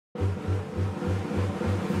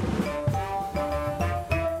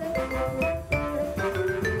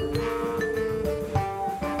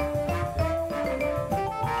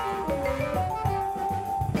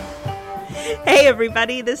Hey,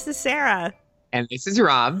 everybody, this is Sarah. And this is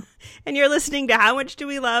Rob. And you're listening to How Much Do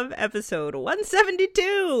We Love, episode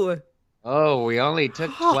 172. Oh, we only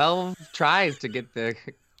took 12 tries to get the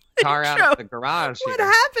car out of the garage. What here.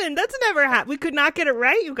 happened? That's never happened. We could not get it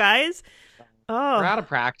right, you guys. Oh, We're out of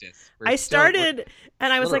practice. I started,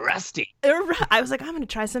 and I was like, rusty. I was like, I'm going to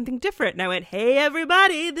try something different. And I went, hey,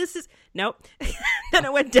 everybody, this is, nope. Then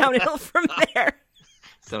it went downhill from there.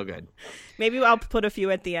 So good. Maybe I'll put a few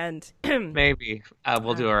at the end. Maybe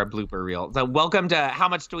we'll do our blooper reel. So welcome to How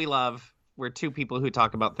Much Do We Love? We're two people who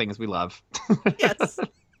talk about things we love. Yes.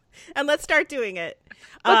 And let's start doing it.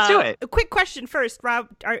 Let's do it. A quick question first. Rob,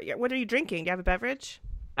 what are you drinking? Do you have a beverage?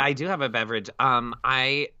 I do have a beverage.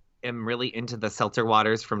 I am really into the seltzer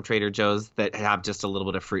waters from Trader Joe's that have just a little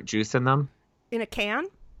bit of fruit juice in them. In a can?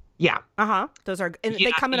 Yeah. Uh-huh. Those are, and Yeah,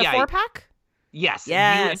 they come in a yeah. 4-pack? Yes.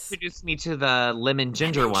 Yes. You introduced me to the lemon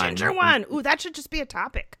ginger one. Ginger one. Ooh, that should just be a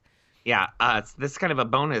topic. Yeah, this is kind of a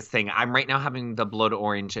bonus thing. I'm right now having the blood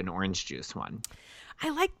orange and orange juice one. I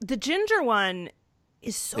like the ginger one.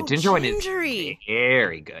 Is so The ginger gingery. one is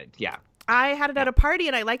very good. Yeah. I had it at a party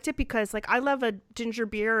and I liked it because like I love a ginger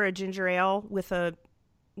beer or a ginger ale with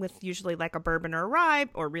usually like a bourbon or a rye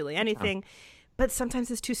or really anything. But sometimes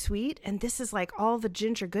it's too sweet, and this is like all the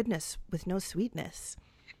ginger goodness with no sweetness.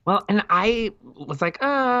 Well, and I was like,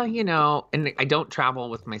 and I don't travel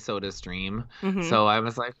with my Soda Stream. Mhm. So I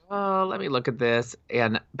was like, oh, let me look at this.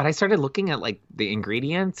 But I started looking at like the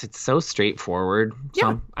ingredients. It's so straightforward.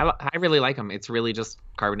 Yeah. So I really like them. It's really just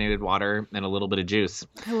carbonated water and a little bit of juice.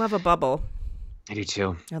 I love a bubble. I do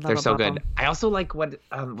too. I love They're a so bubble. good. I also like what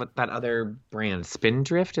that other brand,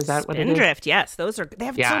 Spindrift, is that what it is? Spindrift, yes. They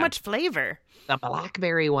have so Yeah. much flavor. The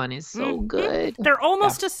blackberry one is so Mhm. good. They're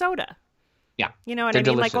almost a soda. Yeah. You know what They're I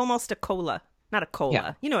mean? Like delicious. almost a cola. Not a cola.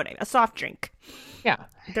 Yeah. You know what I mean? A soft drink. Yeah.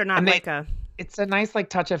 They're not And like a... It's a nice like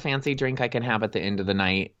touch of fancy drink I can have at the end of the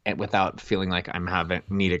night without feeling like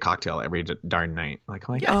need a cocktail every darn night. Like,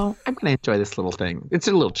 Yeah. oh, I'm going to enjoy this little thing. It's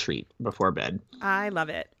a little treat before bed. I love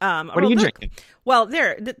it. What are you drinking? Well,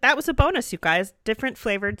 that was a bonus, you guys. Different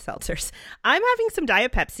flavored seltzers. I'm having some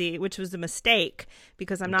Diet Pepsi, which was a mistake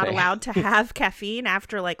because I'm not Okay. allowed to have caffeine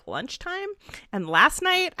after like lunchtime. And last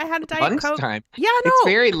night I had a Diet Coke. Lunchtime. Yeah, I know. It's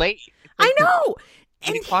very late. I know. 8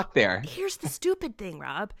 And o'clock there. here's the stupid thing,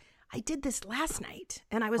 Rob. I did this last night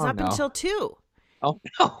and I was Oh, up no. until 2. Oh,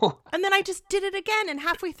 no. And then I just did it again. And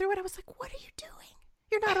halfway through it, I was like, what are you doing?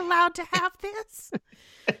 You're not allowed to have this.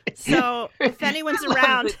 So if anyone's I love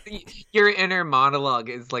around, that your inner monologue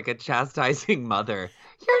is like a chastising mother.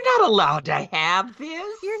 You're not allowed to have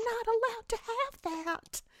this. you're not allowed to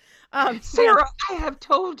have that. Sarah, I have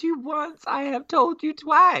told you once. I have told you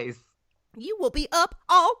twice. You will be up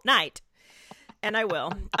all night. And I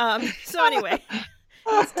will. So anyway,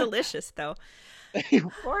 it's delicious though.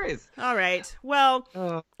 Of course. All right. Well,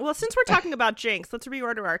 Uh, since we're talking about drinks, let's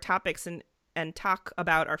reorder our topics and talk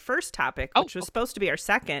about our first topic, which was supposed to be our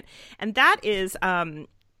second. And that is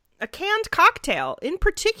a canned cocktail, in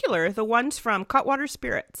particular, the ones from Cutwater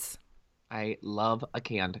Spirits. I love a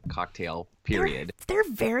canned cocktail, period. They're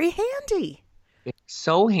very handy. It's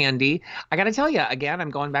so handy. I got to tell you, again, I'm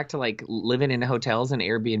going back to like living in hotels and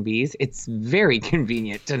Airbnbs. It's very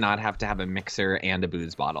convenient to not have to have a mixer and a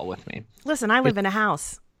booze bottle with me. Listen, I live in a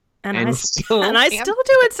house. And I still still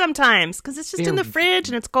do it sometimes because it's just in the fridge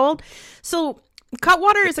and it's cold. So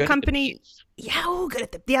Cutwater is a company. Yeah, good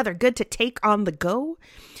at they're good to take on the go.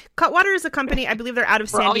 Cutwater is a company. I believe they're out of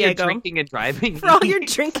For San all your Diego. drinking and driving. For all your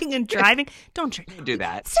drinking and driving, don't drink. Don't do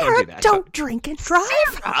that. Sarah, Don't do that. don't drink and drive.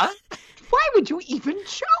 Sarah, why would you even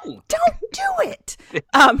joke? Don't do it.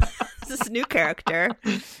 This is a new character.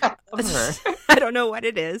 Her. I don't know what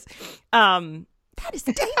it is. That is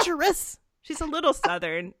dangerous. She's a little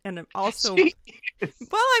Southern, and I'm also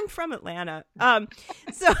well, I'm from Atlanta.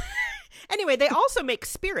 So anyway, they also make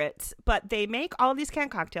spirits, but they make all of these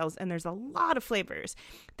canned cocktails, and there's a lot of flavors.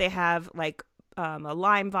 They have like a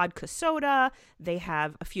lime vodka soda. They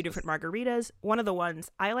have a few different margaritas. One of the ones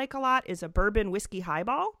I like a lot is a bourbon whiskey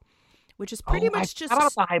highball, which is pretty much just How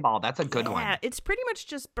about the highball? That's a good yeah, one. it's pretty much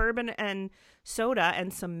just bourbon and soda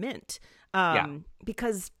and some mint.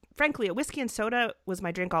 Because frankly, a whiskey and soda was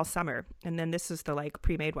my drink all summer, and then this is the like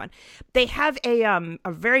pre-made one. They have a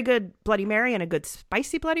very good Bloody Mary and a good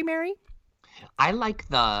spicy Bloody Mary. I like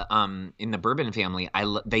the in the bourbon family.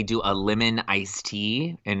 They do a lemon iced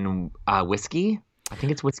tea and whiskey. I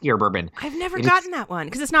think it's whiskey or bourbon. I've never gotten that one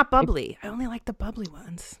because it's not bubbly. I only like the bubbly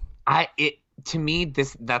ones. To me,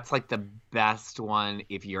 that's like the best one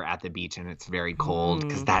if you're at the beach and it's very cold,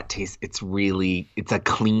 because that tastes, it's a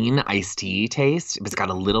clean iced tea taste. It's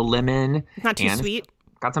got a little lemon. Not too sweet.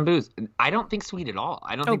 Got some booze. I don't think sweet at all.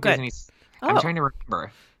 I don't think good. there's I'm Oh. trying to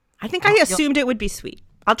remember. I think I assumed it would be sweet.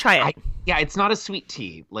 I'll try it. Yeah, it's not a sweet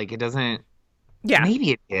tea. Like it doesn't. Yeah.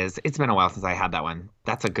 Maybe it is. It's been a while since I had that one.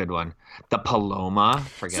 That's a good one. The Paloma.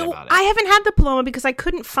 Forget about it. I haven't had the Paloma because I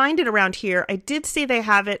couldn't find it around here. I did see they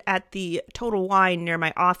have it at the Total Wine near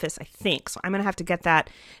my office, I think. So I'm going to have to get that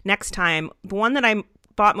next time. The one that I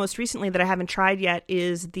bought most recently that I haven't tried yet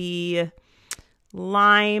is the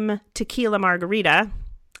lime tequila margarita.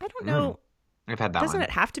 I don't know. I've had that Doesn't one.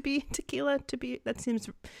 it have to be tequila to be? That seems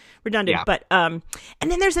redundant. Yeah. But and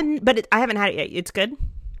then there's I haven't had it yet. It's good.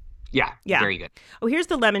 Yeah, Yeah. very good. Oh, here's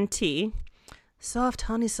the lemon tea. Soft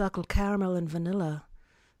honeysuckle, caramel, and vanilla,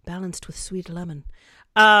 balanced with sweet lemon.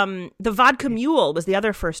 The vodka mule was the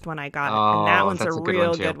other first one I got, and that one's that's a a good real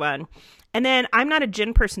one, too. good one. And then I'm not a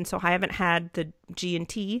gin person, so I haven't had the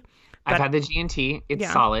G&T. I've had the G&T. It's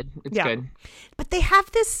Yeah. solid. It's Yeah. good. But they have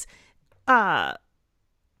this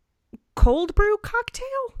cold brew cocktail,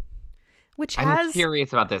 which I'm has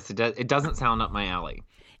curious about this. It doesn't sound up my alley.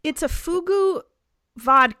 it's a fugu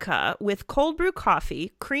vodka with cold brew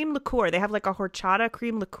coffee, cream liqueur. They have like a horchata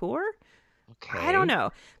cream liqueur. Okay. I don't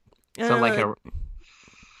know. So like It I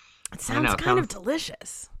don't sounds know, kind of sounds-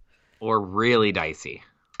 delicious. or really dicey.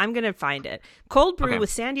 I'm going to find it. Cold brew Okay. with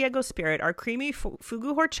San Diego Spirit, our creamy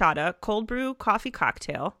fugu horchata, cold brew coffee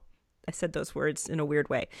cocktail. I said those words in a weird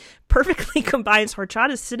way. Perfectly combines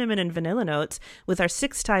horchata's cinnamon and vanilla notes with our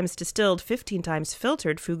 6 times distilled, 15 times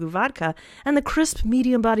filtered fugu vodka and the crisp,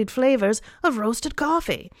 medium-bodied flavors of roasted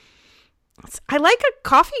coffee. I like a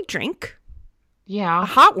coffee drink, a Yeah.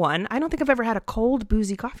 hot one. I don't think I've ever had a cold,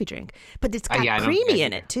 boozy coffee drink, but it's got yeah, I don't think creamy I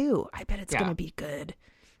in it, too. I bet it's Yeah. going to be good.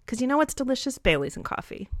 Because you know what's delicious? Bailey's and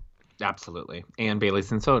coffee. Absolutely. And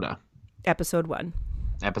Bailey's and soda. Episode 1.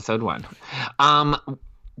 Episode 1.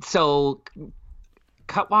 So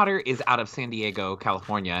Cutwater is out of San Diego,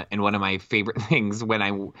 California, and one of my favorite things when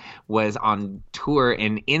I was on tour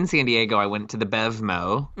and in San Diego, I went to the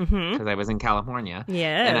Bevmo because I was in California.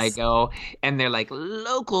 Yes. And I go, and they're like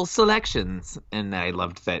local selections, and I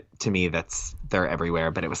loved that. To me, they're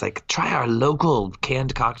everywhere, but it was like try our local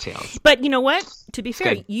canned cocktails. But you know what? To be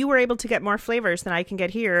fair, good. you were able to get more flavors than I can get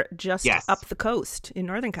here just Yes. up the coast in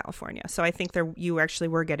Northern California. So I think you actually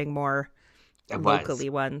were getting more It was. locally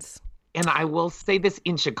ones. And I will say this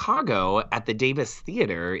in Chicago at the Davis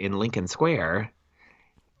Theater in Lincoln Square.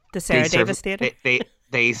 The Sarah they serve- Davis Theater?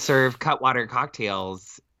 They serve Cutwater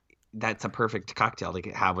cocktails. That's a perfect cocktail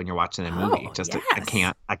to have when you're watching a movie. Oh, Just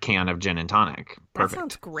yes. a can of gin and tonic. That Perfect.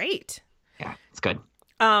 sounds great. Yeah, it's good.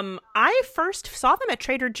 I first saw them at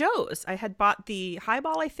Trader Joe's. I had bought the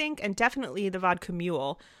highball, I think, and definitely the vodka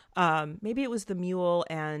mule. Maybe it was the mule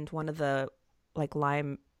and one of the like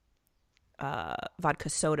lime vodka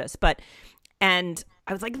sodas. And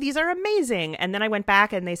I was like, these are amazing. And then I went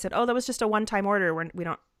back and they said, oh, that was just a one-time order. We're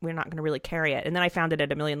not going to really carry it. And then I found it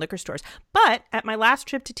at a million liquor stores. But at my last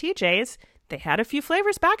trip to TJ's, they had a few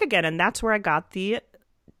flavors back again, and that's where I got the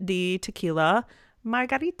tequila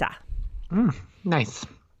margarita. Nice.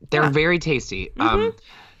 They're very tasty.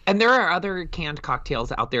 And there are other canned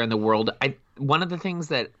cocktails out there in the world. One of the things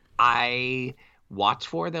that I watch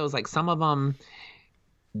for, though, is like some of them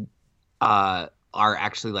are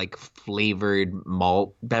actually like flavored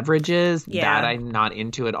malt beverages Yeah. that I'm not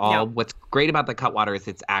into at all. Yeah. What's great about the Cutwater is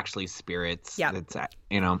it's actually spirits. Yeah. It's,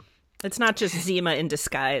 It's not just Zima in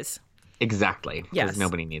disguise. exactly. Yes. Because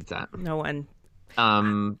nobody needs that. No one.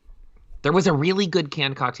 There was a really good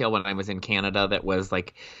canned cocktail when I was in Canada that was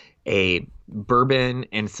like a bourbon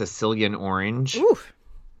and Sicilian orange. Ooh.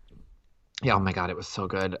 Yeah, oh my God, it was so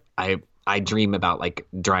good. I dream about like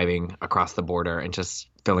driving across the border and just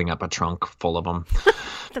filling up a trunk full of them.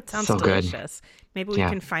 That sounds So good. delicious. Maybe we Yeah.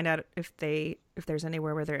 can find out if there's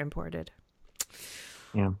anywhere where they're imported.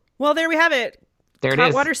 Yeah. Well, there we have it. There it Hot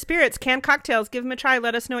is. water spirits, canned cocktails. Give them a try.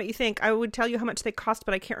 Let us know what you think. I would tell you how much they cost,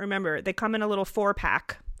 but I can't remember. They come in a little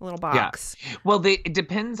 4-pack, a little box. Well, it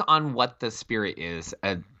depends on what the spirit is.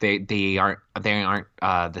 They aren't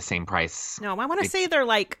the same price. No, I want to say they're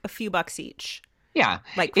like a few bucks each, Yeah.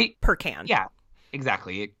 like It- per can. Yeah.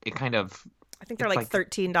 Exactly. It kind of. I think they're it's like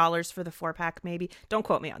 $13 for the 4-pack, maybe. Don't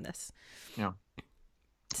quote me on this. Yeah.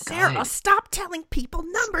 Sarah, God. stop telling people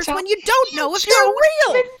numbers Stop- when you don't know if You they're don't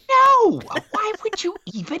real. even know. Why would you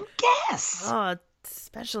even guess? Oh,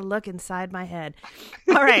 special look inside my head.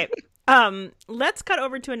 All right. Let's cut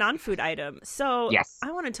over to a non-food item. So Yes.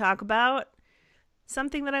 I want to talk about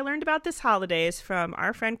something that I learned about this holidays from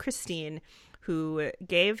our friend Christine, who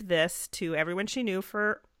gave this to everyone she knew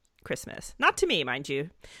for Christmas. Not to me, mind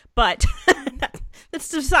you, but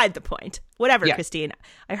that's beside the point. Whatever, Yeah. Christine.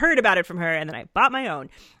 I heard about it from her, and then I bought my own.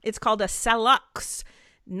 It's called a Salux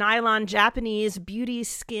nylon Japanese beauty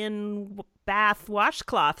skin bath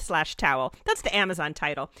washcloth / towel. That's the Amazon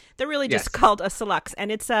title. They're really just Yes. called a Celux,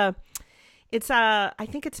 and it's a I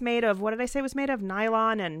think it's made of, what did I say it was made of?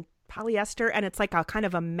 Nylon and polyester, and it's like a kind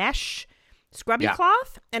of a mesh scrubby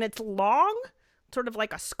cloth, and it's long, sort of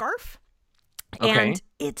like a scarf. Okay. And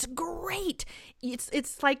it's great.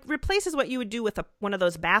 It's like replaces what you would do with one of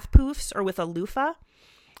those bath poofs or with a loofah.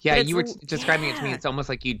 Yeah, But you were it's- describing it to me. It's almost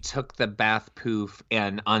like you took the bath poof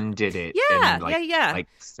and undid it. Yeah, and like, yeah. Like,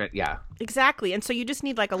 yeah. Exactly. And so you just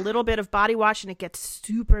need like a little bit of body wash and it gets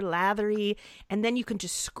super lathery. And then you can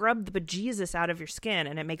just scrub the bejesus out of your skin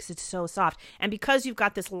and it makes it so soft. And because you've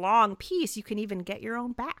got this long piece, you can even get your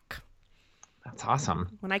own back. That's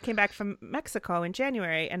awesome. When I came back from Mexico in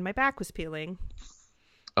January and my back was peeling,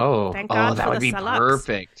 Oh, thank God that for would the be Celux.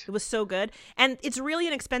 perfect. It was so good. And it's really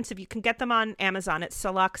inexpensive. You can get them on Amazon. It's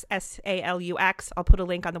Celux, Salux. I'll put a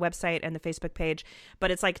link on the website and the Facebook page. But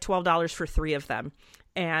it's like $12 for 3 of them.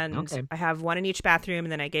 And Okay. I have one in each bathroom,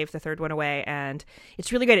 and then I gave the third one away. And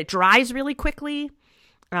it's really good. It dries really quickly.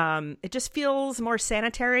 It just feels more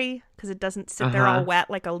sanitary because it doesn't sit there all wet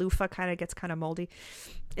like a loofah. Gets kind of moldy.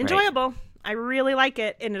 Enjoyable. I really like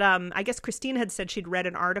it. And I guess Christine had said she'd read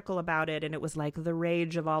an article about it, and it was like the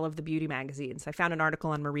rage of all of the beauty magazines. I found an article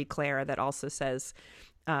on Marie Claire that also says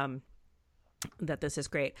that this is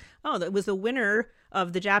great. Oh, that was the winner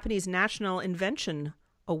of the Japanese National Invention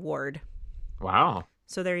Award. Wow.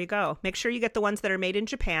 So there you go. Make sure you get the ones that are made in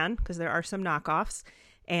Japan because there are some knockoffs,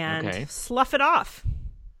 and slough it off.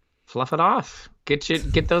 Fluff it off.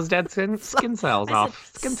 Get those dead skin cells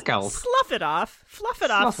off. Skin skulls. Slough it off. Fluff it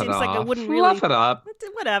off. Fluff it Seems like it off. wouldn't Fluff really. it up.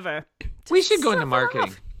 Whatever. We Just should go into slough it marketing.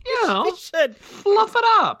 off. You know, We should. fluff it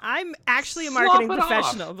up. I'm actually a Slough marketing it off.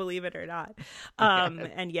 professional, believe it or not.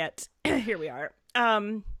 And yet, here we are.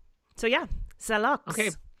 So yeah, Celux. Okay,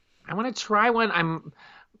 I want to try one.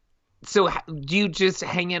 So do you just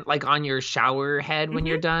hang it like on your shower head when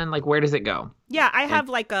you're done? Like, where does it go? Yeah, I have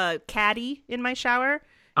like a caddy in my shower,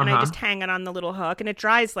 and I just hang it on the little hook, and it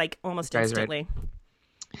dries like almost Dries instantly.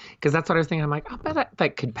 Because that's what I was thinking. I'm like, I bet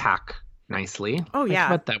that could pack nicely. Oh, Like, yeah.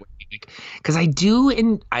 what that would be like. Because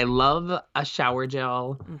I love a shower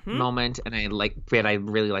gel moment, and I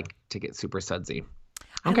really like to get super sudsy.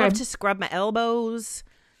 Okay. I love to scrub my elbows.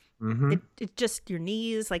 Mm-hmm. It just your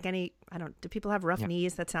knees, like do people have rough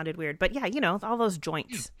knees? That sounded weird, but yeah, all those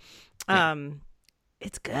joints.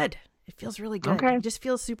 It's good. It feels really good. Okay. It just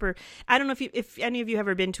feels super. I don't know if any of you have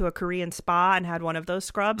ever been to a Korean spa and had one of those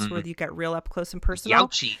scrubs where you get real up close and personal.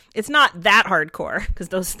 Ouchie. It's not that hardcore because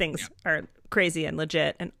those things are crazy and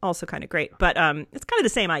legit and also kind of great, but it's kind of the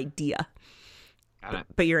same idea. Got it.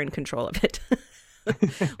 But you're in control of it.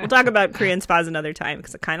 We'll talk about Korean spas another time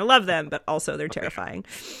because I kind of love them, but also they're terrifying.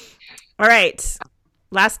 All right.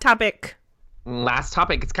 Last topic.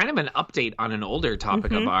 It's kind of an update on an older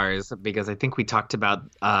topic of ours because I think we talked about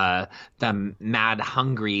the Mad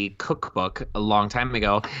Hungry cookbook a long time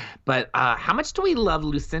ago. But how much do we love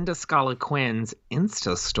Lucinda Scala Quinn's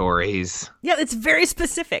Insta stories? Yeah, it's very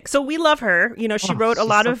specific. So we love her. She wrote a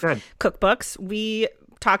lot of good. cookbooks. We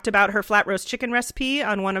talked about her flat roast chicken recipe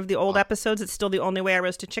on one of the old episodes. It's still the only way I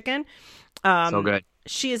roast a chicken. So good.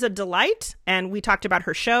 She is a delight, and we talked about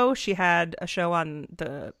her show. She had a show on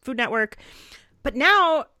the Food Network, but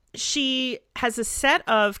now she has a set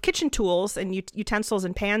of kitchen tools and utensils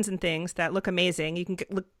and pans and things that look amazing. You can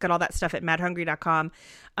look at all that stuff at madhungry.com.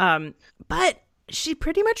 But she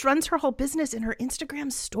pretty much runs her whole business in her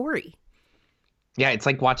Instagram story. Yeah, it's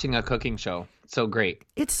like watching a cooking show. So great.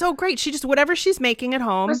 It's so great. She just, whatever she's making at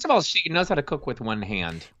home. First of all, she knows how to cook with one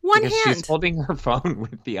hand. One because hand. She's holding her phone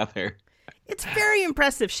with the other. It's very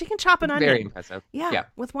impressive. She can chop an onion. Very impressive. Yeah,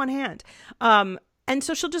 with one hand. And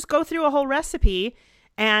so she'll just go through a whole recipe.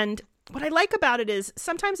 And what I like about it is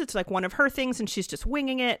sometimes it's like one of her things and she's just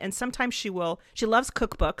winging it. And sometimes she loves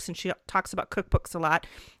cookbooks and she talks about cookbooks a lot.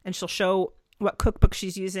 And she'll show what cookbook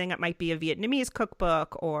she's using. It might be a Vietnamese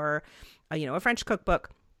cookbook or, a French cookbook.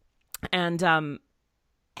 And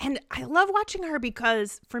I love watching her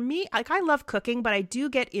because for me, like I love cooking, but I do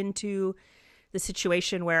get into the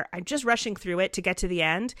situation where I'm just rushing through it to get to the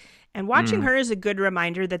end. And watching her is a good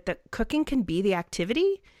reminder that the cooking can be the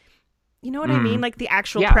activity. You know what I mean? Like the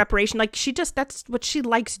actual preparation. Like that's what she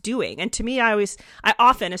likes doing. And to me, I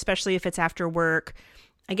often, especially if it's after work,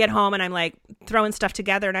 I get home and I'm like throwing stuff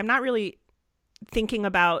together and I'm not really thinking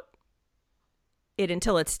about it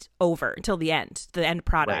until it's over, until the end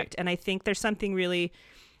product. Right. And I think there's something really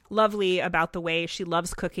lovely about the way she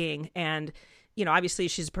loves cooking. And obviously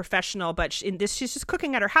she's a professional, but she's just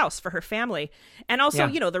cooking at her house for her family. And also,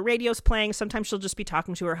 the radio's playing. Sometimes she'll just be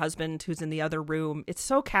talking to her husband who's in the other room. It's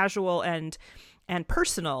so casual and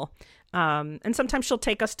personal. And sometimes she'll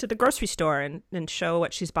take us to the grocery store and show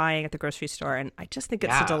what she's buying at the grocery store. And I just think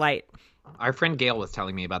it's a delight. Our friend Gail was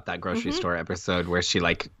telling me about that grocery store episode where she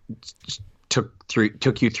like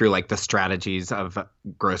took you through like the strategies of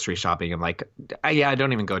grocery shopping and like, I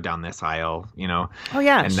don't even go down this aisle, you know. Oh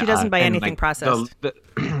yeah, and, she doesn't buy anything like, processed.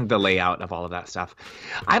 The layout of all of that stuff.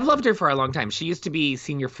 I've loved her for a long time. She used to be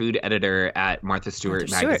senior food editor at Martha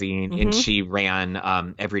Stewart magazine, and she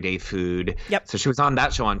ran Everyday Food. Yep. So she was on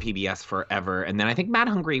that show on PBS forever. And then I think Mad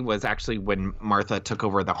Hungry was actually when Martha took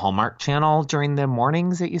over the Hallmark Channel during the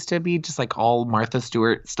mornings. It used to be just like all Martha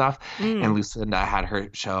Stewart stuff, and Lucinda had her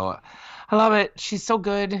show. I love it. She's so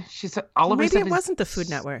good. She's all of her stuff. Maybe it wasn't the Food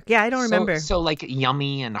Network. Yeah, I don't remember. So like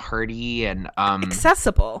yummy and hearty and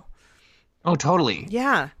accessible. Oh, totally.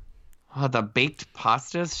 Yeah. Oh, the baked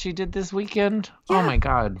pastas she did this weekend. Yeah. Oh my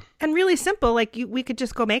God. And really simple. Like we could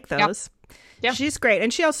just go make those. Yep. She's great.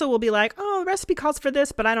 And she also will be like, oh, the recipe calls for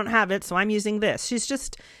this, but I don't have it, so I'm using this.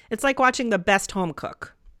 It's like watching the best home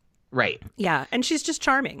cook. Right. Yeah. And she's just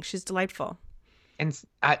charming. She's delightful. And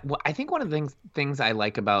I think one of the things I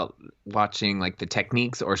like about watching like the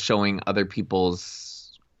techniques or showing other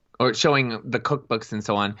people's or showing the cookbooks and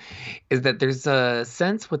so on is that there's a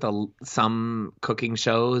sense with some cooking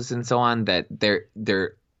shows and so on that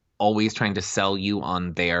they're always trying to sell you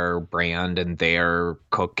on their brand and their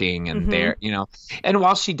cooking and their, you know, and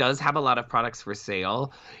while she does have a lot of products for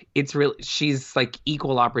sale, it's really, she's like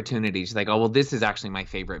equal opportunity. She's like, oh, well, this is actually my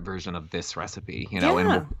favorite version of this recipe, you know,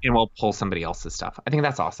 and we'll pull somebody else's stuff. I think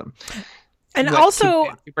that's awesome. And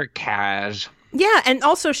also super cash. Yeah, and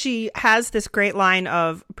also she has this great line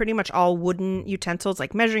of pretty much all wooden utensils,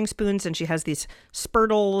 like measuring spoons, and she has these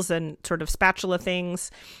spurtles and sort of spatula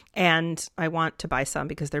things. And I want to buy some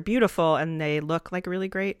because they're beautiful and they look like really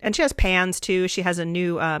great. And she has pans too. She has a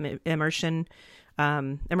new immersion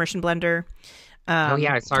blender. Oh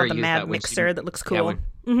yeah, I saw her use the Mad Mixer that looks cool.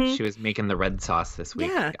 Yeah, she was making the red sauce this week.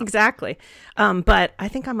 Yeah, exactly. But I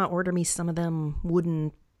think I'm gonna order me some of them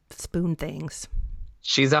wooden spoon things.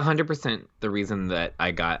 She's 100% the reason that I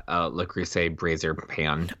got a Le Creuset brazier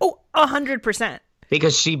pan. Oh, 100%.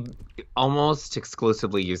 Because she almost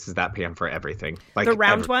exclusively uses that pan for everything. Like the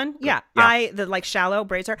round one? Yeah. The like shallow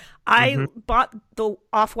brazier. I bought the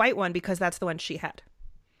off-white one because that's the one she had.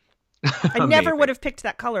 I never would have picked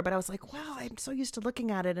that color, but I was like, wow, I'm so used to looking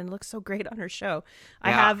at it and it looks so great on her show. Yeah.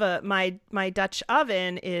 I have my Dutch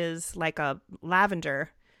oven is like a lavender,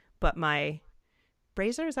 but my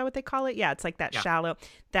brazier, is that what they call it? Yeah, it's like that shallow.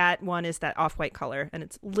 That one is that off-white color, and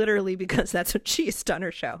it's literally because that's what she used on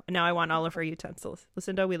her show. And now I want all of her utensils.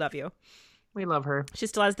 Lucinda, we love you. We love her. She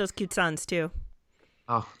still has those cute sons too.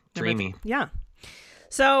 Oh, dreamy. Yeah.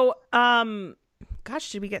 So,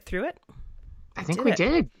 gosh, did we get through it? I think we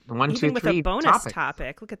did. One, Even 2, with 3 a bonus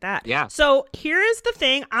topic. Look at that. Yeah. So here is the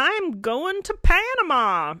thing. I'm going to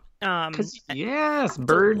Panama. Yes,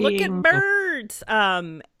 birding. Look at birds.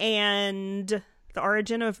 And the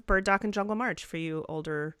origin of Bird Dock and Jungle March for you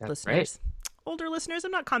older listeners. Right. Older listeners,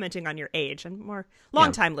 I'm not commenting on your age. I'm more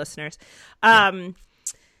long-time listeners.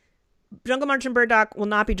 Jungle March and Bird Dock will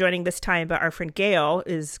not be joining this time, but our friend Gail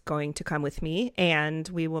is going to come with me, and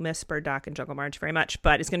we will miss Bird Dock and Jungle March very much,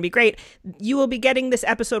 but it's going to be great. You will be getting this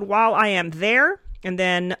episode while I am there, and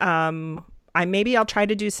then I'll try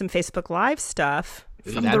to do some Facebook Live stuff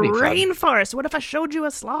from the rainforest. What if I showed you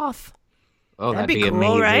a sloth? Oh, that'd be cool,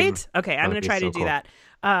 amazing. Right? Okay, I'm going to try to do cool. that.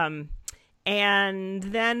 And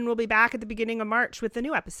then we'll be back at the beginning of March with the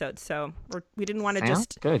new episode. So we didn't want to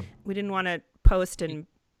we didn't want to post and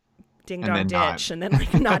ding dong ditch and then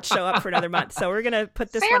like not show up for another month. So we're going to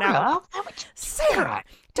put this one out. Sarah,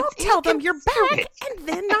 don't tell them you're back and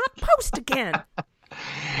then not post again.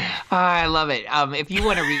 I love it. If you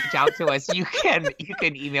want to reach out to us, you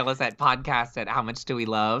can email us at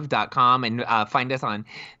podcast@howmuchdowelove.com and find us on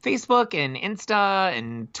Facebook and Insta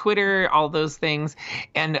and Twitter, all those things.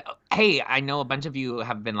 And hey, I know a bunch of you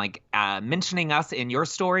have been like mentioning us in your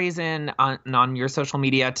stories and on your social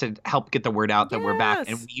media to help get the word out that we're back,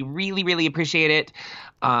 and we really, really appreciate it.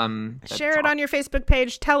 Share it on your Facebook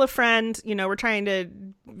page. Tell a friend. You know, we're trying to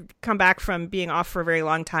come back from being off for a very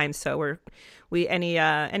long time, so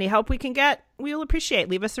any help we can get, we'll appreciate.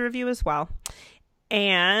 Leave us a review as well.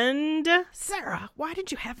 And Sarah, why did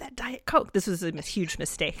you have that Diet Coke? This was a huge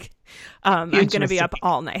mistake. I'm going to be up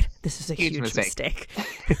all night. This is a huge mistake.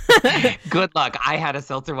 Good luck. I had a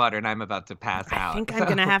seltzer water and I'm about to pass out. I think I'm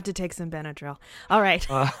going to have to take some Benadryl. All right.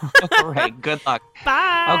 All right. Good luck.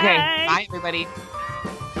 Bye. Okay. Bye, everybody.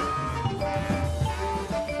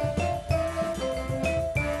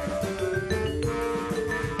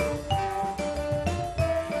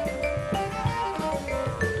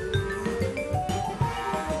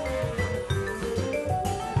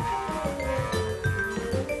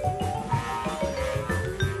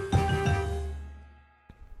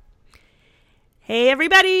 Hey,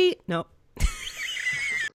 everybody. No.